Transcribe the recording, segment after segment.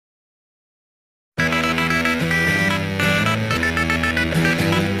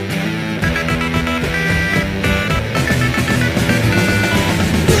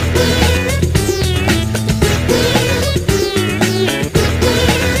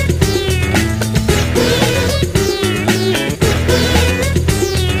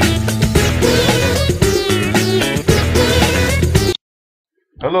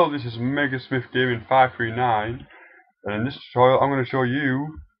Hello, this is Mega Smith Gaming 539, and in this tutorial I'm going to show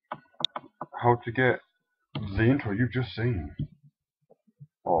you how to get the intro you've just seen,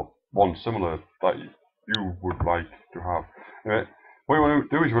 or one similar that you would like to have. Anyway, what you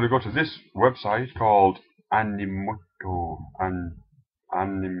want to do is you want to go to this website called Animoto,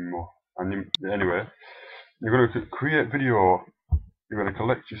 anyway, you're going to create video. You're going to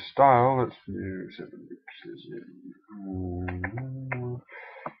collect your style.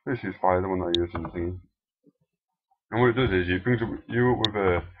 Let's use fire, the one that I use in the thingy. And what it does is it brings you up with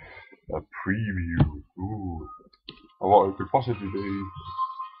a preview. Ooh. Of what it could possibly be.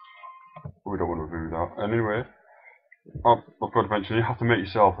 We don't want to do that. Anyway, I've got to mention, you have to make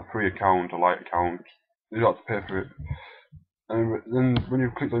yourself a free account, a light account. You don't have to pay for it. And then when you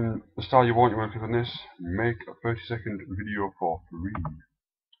click on the style you want to click on this, make a 30-second video for free.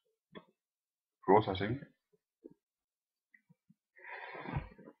 Processing.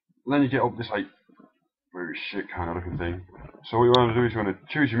 And then you get up this like very shit kind of looking thing. So what you want to do is you want to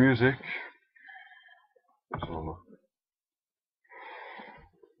choose your music. Let's have a look.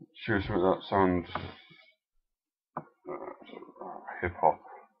 Choose something that sounds hip hop.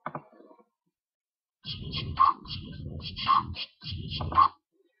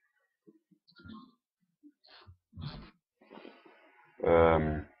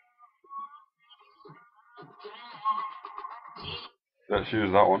 Let's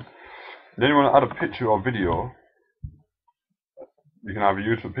use that one. Then you want to add a picture or video. You can either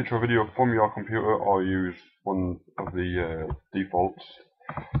use a picture or video from your computer or use one of the defaults.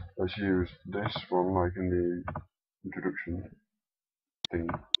 Let's use this one, like in the introduction thing.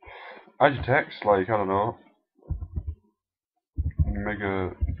 Add your text, like, I don't know,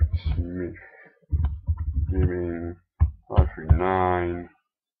 Mega Smith Gaming 539.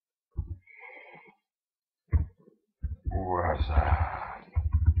 Where's that?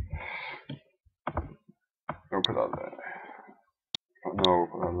 Don't put that there. No,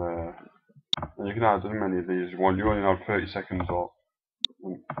 put that there. And you can add as many of these as you want. You only have 30 seconds or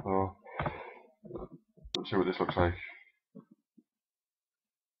so. Let's see what this looks like.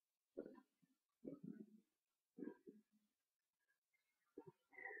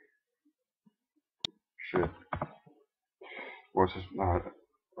 Shit. What's this?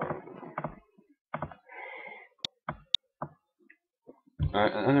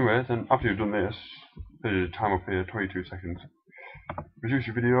 Anyway, then after you've done this, there's your time up here, 22 seconds. Produce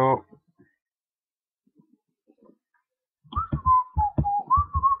your video.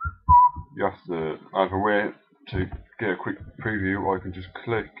 You have to either wait to get a quick preview, or you can just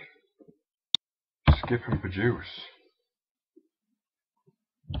click skip and produce.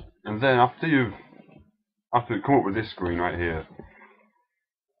 And then after you come up with this screen right here,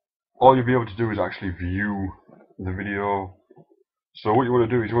 all you'll be able to do is actually view the video. So what you want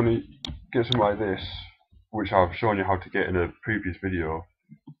to do is you want to get something like this, which I've shown you how to get in a previous video,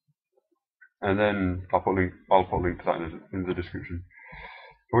 and then I'll put a link to that in the description.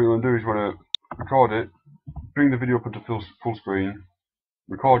 So what you want to do is you want to record it, bring the video up into full screen,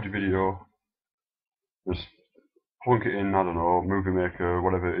 record your video, just plunk it in, I don't know, Movie Maker,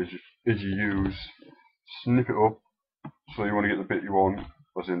 whatever it is you use, snip it up, so you want to get the bit you want,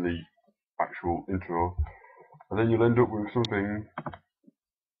 as in the actual intro, and then you'll end up with something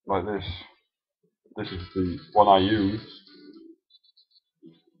like this. This is the one I use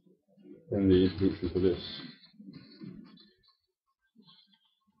in the introduction for this.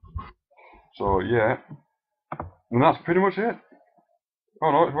 So yeah, and that's pretty much it.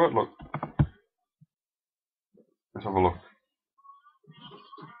 Oh no, it worked, look. Let's have a look.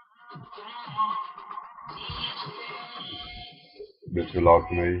 A bit too loud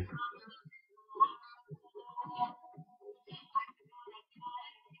for me.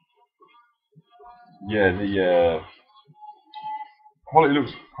 Yeah, the quality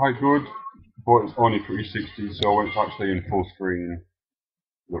looks quite good, but it's only 360, so when it's actually in full screen,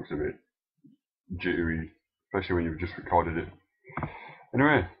 it looks a bit jittery, especially when you've just recorded it.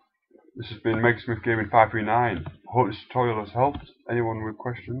 Anyway, this has been Mega Smith Gaming 539. I hope this tutorial has helped anyone with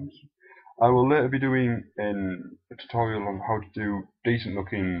questions. I will later be doing a tutorial on how to do decent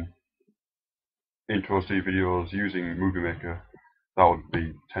looking intro C videos using Movie Maker. That would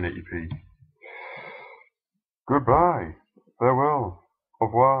be 1080p. Goodbye, farewell, au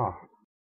revoir.